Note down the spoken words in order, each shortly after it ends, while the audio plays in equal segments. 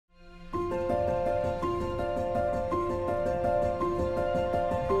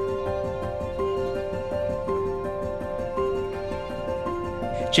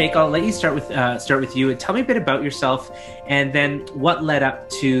Jake, I'll let you start with you. Tell me a bit about yourself, and then what led up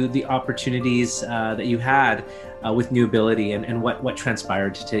to the opportunities that you had with NeuAbility, and what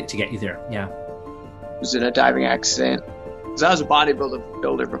transpired to get you there. Yeah. Was in a diving accident. Because I was a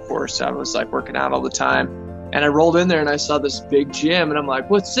bodybuilder before, so I was like working out all the time. And I rolled in there and I saw this big gym, and I'm like,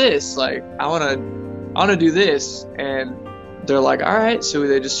 "What's this? Like, I wanna do this." And they're like, "All right." So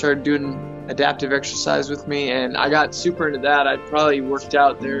they just started doing adaptive exercise with me, and I got super into that. I probably worked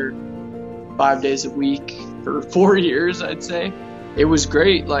out there 5 days a week for 4 years, I'd say. It was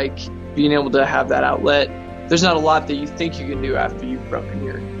great, like being able to have that outlet. There's not a lot that you think you can do after you've broken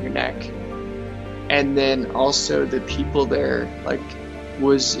your neck. And then also the people there, like it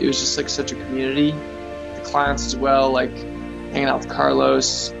was just like such a community. The clients as well, like hanging out with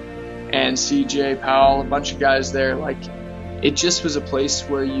Carlos and CJ Powell, a bunch of guys there. Like it just was a place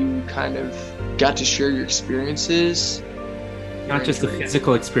where you kind of got to share your experiences. Not just a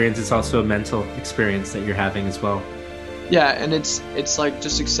physical experience, it's also a mental experience that you're having as well. Yeah, and it's like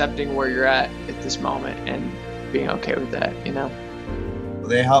just accepting where you're at this moment and being okay with that, you know?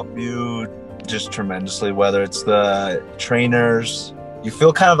 They help you just tremendously, whether it's the trainers. You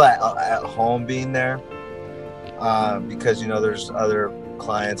feel kind of at home being there because, you know, there's other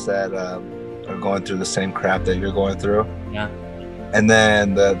clients that are going through the same crap that you're going through. Yeah. And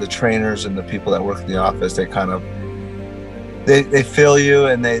then the trainers and the people that work in the office, they kind of they feel you,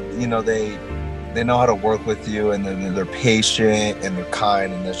 and they know how to work with you, and then they're patient and they're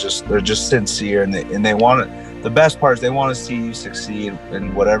kind, and they're just sincere, and they want it. The best part is they want to see you succeed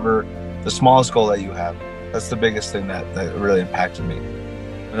in whatever the smallest goal that you have. That's the biggest thing that really impacted me.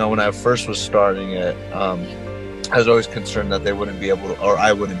 You know, when I first was starting it, I was always concerned that they wouldn't be able to, or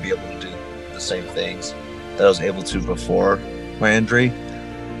I wouldn't be able to do the same things that I was able to before my injury.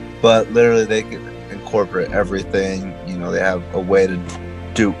 But literally they could incorporate everything. You know, they have a way to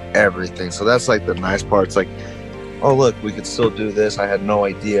do everything. So that's like the nice part. It's like, oh look, we could still do this. I had no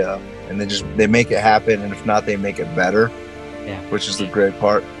idea. And they make it happen, and if not, they make it better. Yeah. Which is the great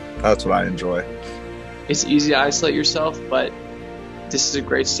part. That's what I enjoy. It's easy to isolate yourself, but this is a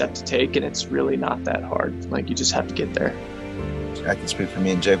great step to take, and it's really not that hard. Like, you just have to get there. I can speak for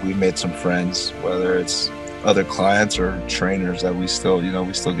me and Jake. We've made some friends, whether it's other clients or trainers, that we still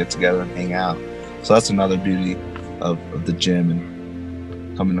get together and hang out. So that's another beauty of the gym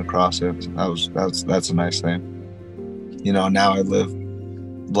and coming across it. That's a nice thing. You know, now I live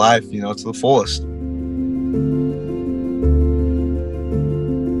life, you know, to the fullest.